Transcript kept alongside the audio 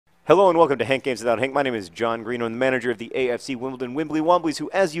Hello and welcome to Hank Games Without Hank. My name is John Green. I'm the manager of the AFC Wimbledon Wimbly Womblys,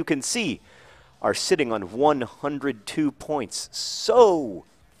 who, as you can see, are sitting on 102 points. So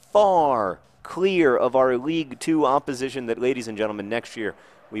far clear of our League Two opposition that, ladies and gentlemen, next year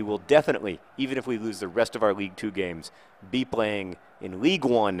we will definitely, even if we lose the rest of our League Two games, be playing in League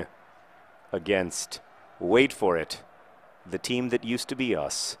One against, wait for it, the team that used to be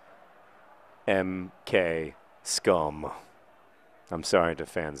us, MK Scum. I'm sorry to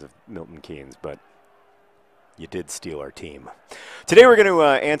fans of Milton Keynes, but you did steal our team. Today we're going to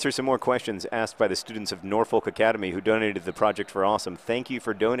answer some more questions asked by the students of Norfolk Academy who donated the project for Awesome. Thank you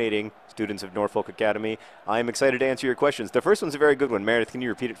for donating, students of Norfolk Academy. I am excited to answer your questions. The first one's a very good one. Meredith, can you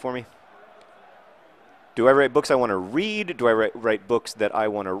repeat it for me? Do I write books I want to read? Do I write books that I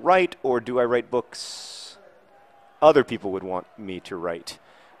want to write? Or do I write books other people would want me to write?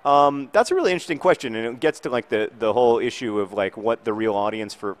 That's a really interesting question, and it gets to like the whole issue of like what the real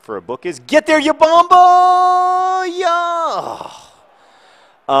audience for a book is. Get there, you bomba! Yeah.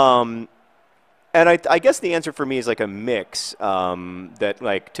 And I guess the answer for me is like a mix. That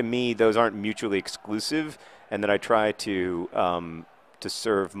like to me those aren't mutually exclusive, and that I try to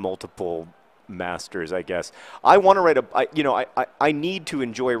serve multiple masters. I guess I want to write I need to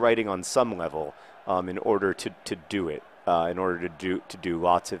enjoy writing on some level in order to do it. In order to do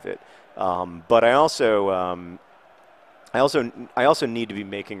lots of it, but I also need to be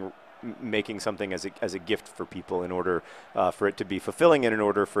making something as a gift for people in order for it to be fulfilling and in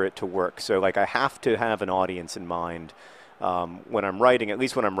order for it to work. So like I have to have an audience in mind when I'm writing, at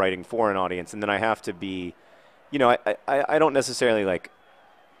least when I'm writing for an audience, and then I have to be, I don't necessarily like,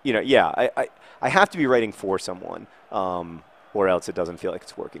 I have to be writing for someone. Or else it doesn't feel like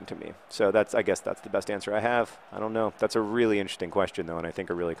it's working to me. So I guess that's the best answer I have. I don't know. That's a really interesting question, though, and I think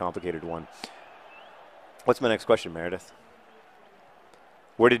a really complicated one. What's my next question, Meredith?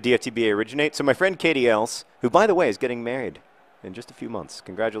 Where did DFTBA originate? So my friend Katie Else, who, by the way, is getting married in just a few months.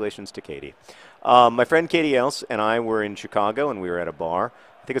 Congratulations to Katie. My friend Katie Else and I were in Chicago, and we were at a bar.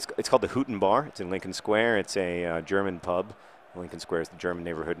 I think it's called the Hooten Bar. It's in Lincoln Square. It's a German pub. Lincoln Square is the German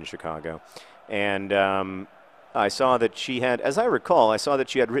neighborhood in Chicago. And I saw that she had, as I recall, I saw that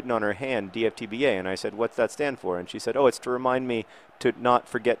she had written on her hand DFTBA, and I said, "What's that stand for?" And she said, "Oh, it's to remind me to not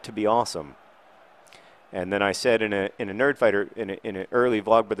forget to be awesome." And then I said in a Nerd Fighter, in an early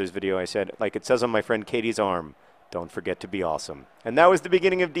Vlogbrothers video, I said, like it says on my friend Katie's arm, "Don't forget to be awesome." And that was the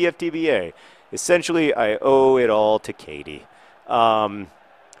beginning of DFTBA. Essentially, I owe it all to Katie,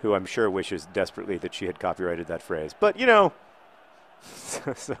 who I'm sure wishes desperately that she had copyrighted that phrase. But,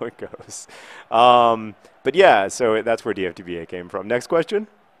 so it goes. But yeah, so that's where DFTBA came from. Next question.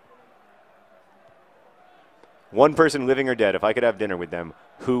 One person living or dead, if I could have dinner with them,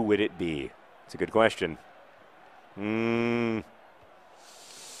 who would it be? It's a good question.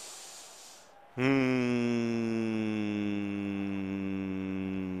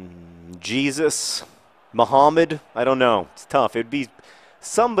 Jesus? Muhammad? I don't know. It's tough. It'd be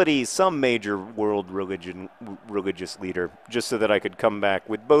somebody, some major world religious leader, just so that I could come back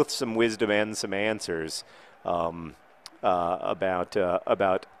with both some wisdom and some answers about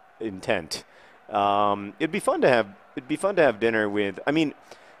intent. It'd be fun to have dinner with. I mean,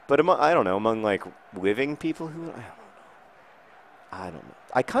 but I don't know, among like living people who I don't know.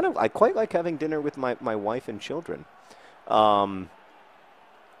 I quite like having dinner with my wife and children. Yeah,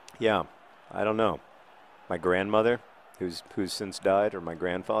 I don't know. My grandmother, who's since died, or my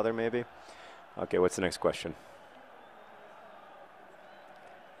grandfather maybe. Okay, what's the next question?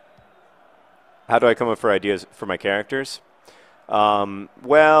 How do I come up for ideas for my characters?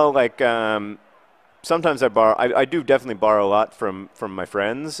 Well, like sometimes I borrow. I do definitely borrow a lot from my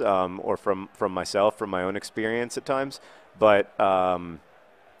friends or from myself, from my own experience at times. But also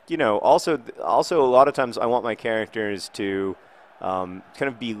a lot of times I want my characters to kind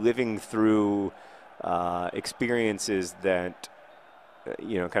of be living through experiences that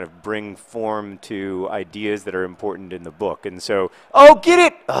kind of bring form to ideas that are important in the book. And so, oh, get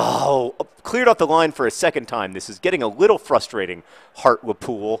it! Oh, cleared off the line for a second time. This is getting a little frustrating,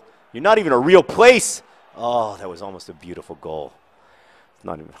 Hartlepool. You're not even a real place. Oh, that was almost a beautiful goal. It's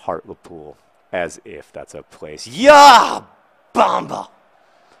not even Hartlepool, as if that's a place. Yeah, Bamba!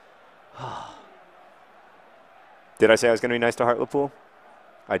 Did I say I was going to be nice to Hartlepool?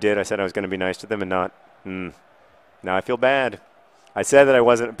 I did. I said I was going to be nice to them and not. Now I feel bad. I said that I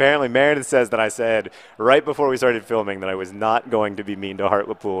wasn't. Apparently, Meredith says that I said right before we started filming that I was not going to be mean to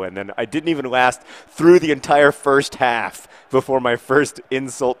Hartlepool, and then I didn't even last through the entire first half before my first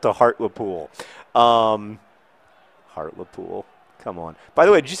insult to Hartlepool. Hartlepool. Come on. By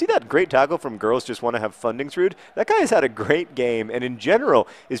the way, did you see that great tackle from Girls Just Want to Have Fundingsrud? That guy has had a great game and in general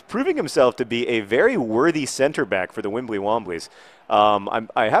is proving himself to be a very worthy center back for the Wimbly Womblys.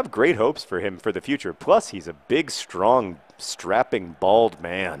 I have great hopes for him for the future. Plus, he's a big, strong, strapping, bald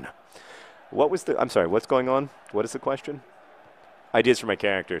man. I'm sorry, what's going on? What is the question? Ideas for my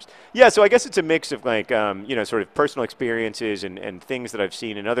characters. Yeah, so I guess it's a mix of like, sort of personal experiences and things that I've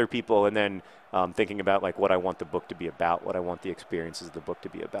seen in other people, and then thinking about like what I want the book to be about, what I want the experiences of the book to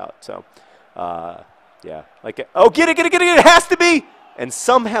be about. So, yeah. Like, oh, get it, it has to be! And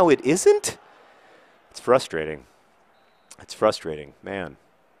somehow it isn't? It's frustrating. It's frustrating, man.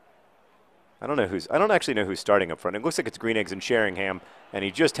 I don't actually know who's starting up front. It looks like it's Green Eggs and Sheringham, and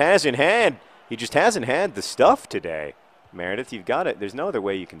he just hasn't had the stuff today. Meredith, you've got it. There's no other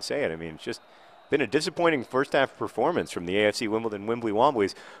way you can say it. I mean, it's just been a disappointing first-half performance from the AFC Wimbledon Wimbly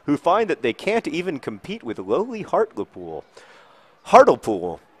Womblys, who find that they can't even compete with lowly Hartlepool,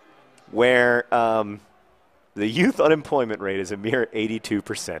 where the youth unemployment rate is a mere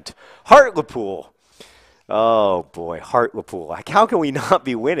 82%. Hartlepool. Oh, boy, Hartlepool. Like, how can we not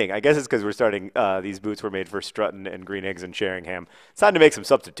be winning? I guess it's because we're starting these boots were made for Strutton and Green Eggs and Sheringham. It's time to make some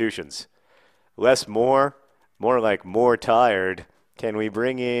substitutions. Less more. More like more tired. Can we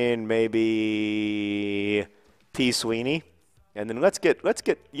bring in maybe P. Sweeney? And then let's get,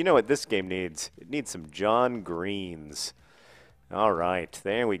 you know what this game needs? It needs some John Greens. All right,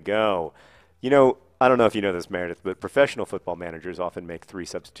 there we go. You know, I don't know if you know this, Meredith, but professional football managers often make 3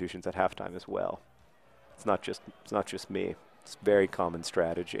 substitutions at halftime as well. It's not just me. It's a very common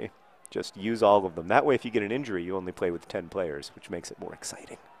strategy. Just use all of them. That way, if you get an injury, you only play with 10 players, which makes it more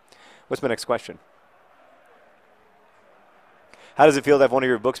exciting. What's my next question? How does it feel to have one of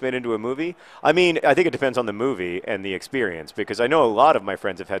your books made into a movie? I mean, I think it depends on the movie and the experience, because I know a lot of my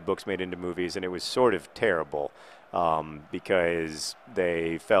friends have had books made into movies, and it was sort of terrible because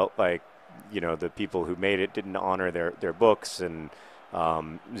they felt like, the people who made it didn't honor their books, and it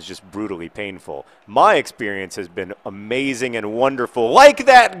was just brutally painful. My experience has been amazing and wonderful, like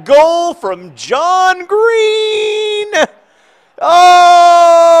that goal from John Green!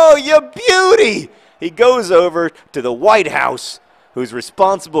 Oh, you beauty! He goes over to the White House, who's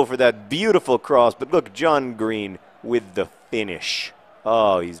responsible for that beautiful cross. But look, John Green with the finish.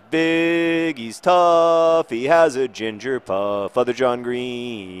 Oh, he's big, he's tough, he has a ginger puff. Other John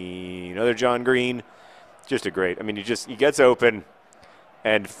Green. Just a great, I mean, he gets open.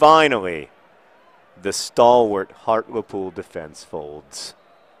 And finally, the stalwart Hartlepool defense folds.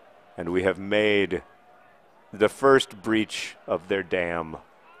 And we have made the first breach of their dam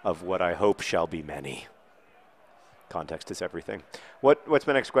of what I hope shall be many. Context is everything. What's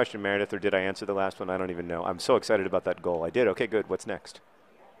my next question, Meredith, or did I answer the last one? I don't even know. I'm so excited about that goal. I did. Okay, good. What's next?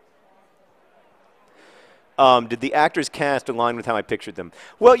 Did the actors cast align with how I pictured them?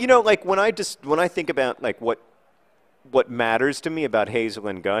 Well, like when I think about like what matters to me about Hazel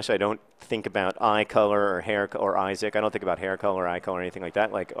and Gus, I don't think about eye color or hair or Isaac. I don't think about hair color, eye color, or anything like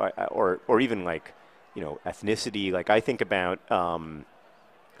that. Like or even like ethnicity. Like I think about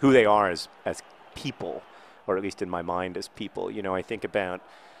who they are as people, or at least in my mind as people. I think about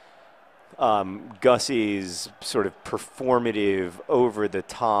Gussie's sort of performative,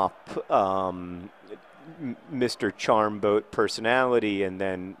 over-the-top Mr. Charmboat personality, and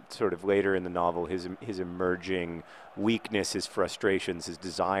then sort of later in the novel, his emerging weakness, his frustrations, his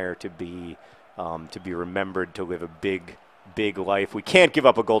desire to be remembered, to live a big life. We can't give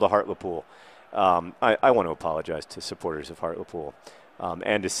up a goal to Hartlepool. I want to apologize to supporters of Hartlepool.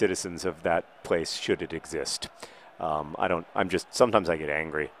 And to citizens of that place, should it exist. Sometimes I get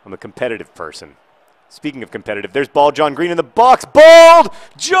angry. I'm a competitive person. Speaking of competitive, there's Bald John Green in the box. Bald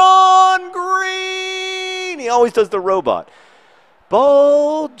John Green! He always does the robot.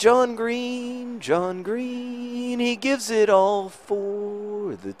 Bald John Green, he gives it all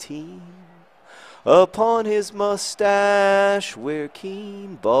for the team. Upon his mustache we're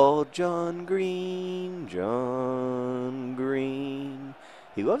keen. Bald John Green,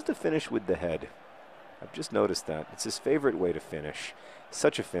 He loves to finish with the head. I've just noticed that. It's his favorite way to finish.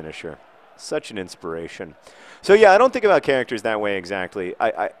 Such a finisher. Such an inspiration. So yeah, I don't think about characters that way exactly.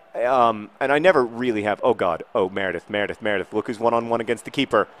 And I never really have. Oh God. Oh, Meredith. Look who's one-on-one against the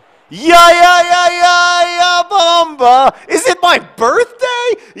keeper. Ya Bamba! Is it my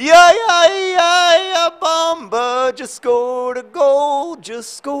birthday? Ya Bamba! Just scored a goal.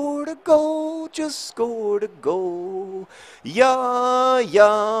 Ya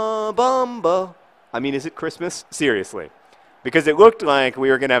Bamba! I mean, is it Christmas? Seriously. because it looked like we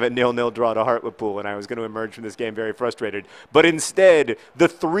were going to have a 0-0 draw to Hartlepool, and I was going to emerge from this game very frustrated. But instead, the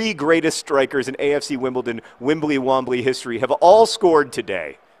three greatest strikers in AFC Wimbledon, Wimbly, Wombly history have all scored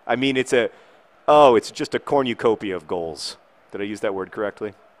today. I mean, it's just a cornucopia of goals. Did I use that word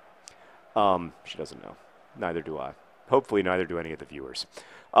correctly? She doesn't know. Neither do I. Hopefully, neither do any of the viewers.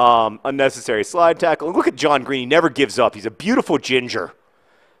 Unnecessary slide tackle. Look at John Green. He never gives up. He's a beautiful ginger.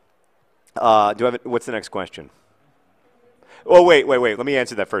 What's the next question? Oh, wait. Let me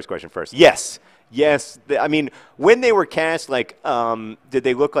answer that first question first. Yes. I mean, when they were cast, like, did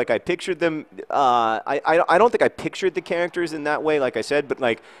they look like I pictured them? I don't think I pictured the characters in that way, like I said. But,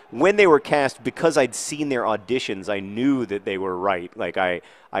 like, when they were cast, because I'd seen their auditions, I knew that they were right. Like, I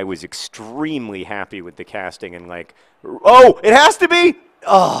was extremely happy with the casting. And, like, oh, it has to be?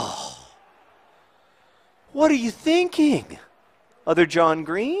 Oh. What are you thinking? Other John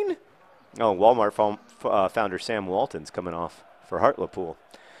Green? Oh, Walmart founder Sam Walton's coming off for Hartlepool.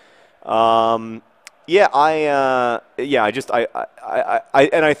 I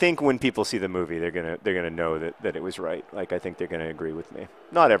think when people see the movie, they're gonna know that it was right. Like, I think they're gonna agree with me.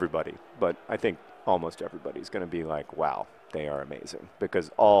 Not everybody, but I think almost everybody's gonna be like, "Wow, they are amazing,"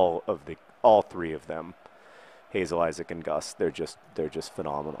 because all three of them, Hazel, Isaac, and Gus, they're just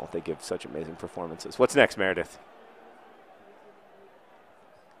phenomenal. They give such amazing performances. What's next, Meredith?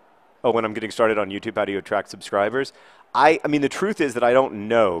 Oh, when I'm getting started on YouTube, how do you attract subscribers? I mean, the truth is that I don't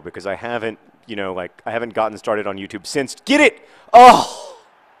know, because I haven't, I haven't gotten started on YouTube since. Get it? Oh,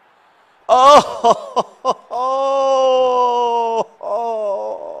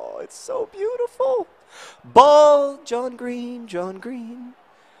 it's so beautiful. Ball, John Green.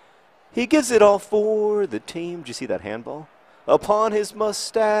 He gives it all for the team. Did you see that handball? Upon his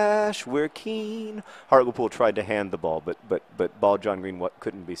mustache, we're keen. Hartlepool tried to hand the ball, but Ball John Green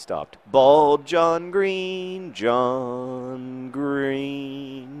couldn't be stopped. Ball John Green.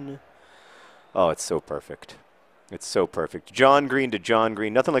 Oh, it's so perfect. It's so perfect. John Green to John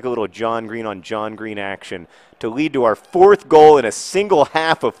Green. Nothing like a little John Green on John Green action to lead to our fourth goal in a single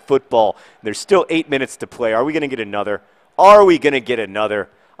half of football. There's still 8 minutes to play. Are we going to get another?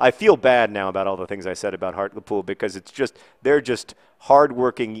 I feel bad now about all the things I said about Hartlepool, because they're just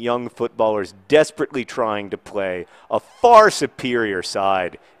hardworking young footballers desperately trying to play a far superior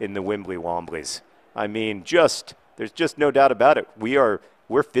side in the Wimbly Womblys. I mean, there's just no doubt about it. We're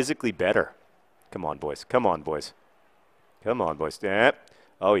physically better. Come on, boys. Yeah.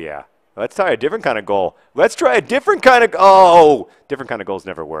 Oh, yeah. Let's try a different kind of goal. Different kind of goals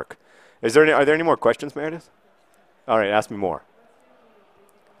never work. Are there any more questions, Meredith? All right, ask me more.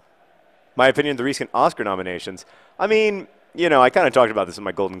 My opinion of the recent Oscar nominations. I mean, I kind of talked about this in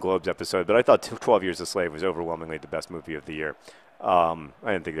my Golden Globes episode, but I thought 12 Years a Slave was overwhelmingly the best movie of the year. I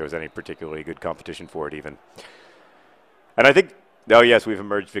didn't think there was any particularly good competition for it even. And I think, oh yes, we've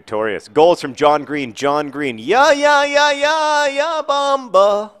emerged victorious. Goals from John Green. Yeah,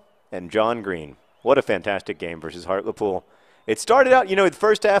 bomba. And John Green. What a fantastic game versus Hartlepool. It started out, the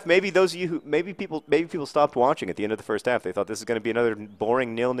first half, maybe those of you who, maybe people stopped watching at the end of the first half. They thought this is going to be another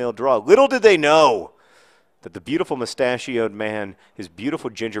boring 0-0 draw. Little did they know that the beautiful mustachioed man, his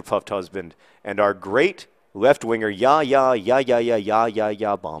beautiful ginger puffed husband, and our great left winger,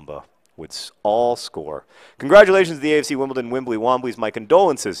 Bamba, would all score. Congratulations to the AFC Wimbledon Wimbly Womblys. My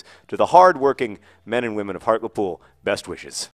condolences to the hard-working men and women of Hartlepool. Best wishes.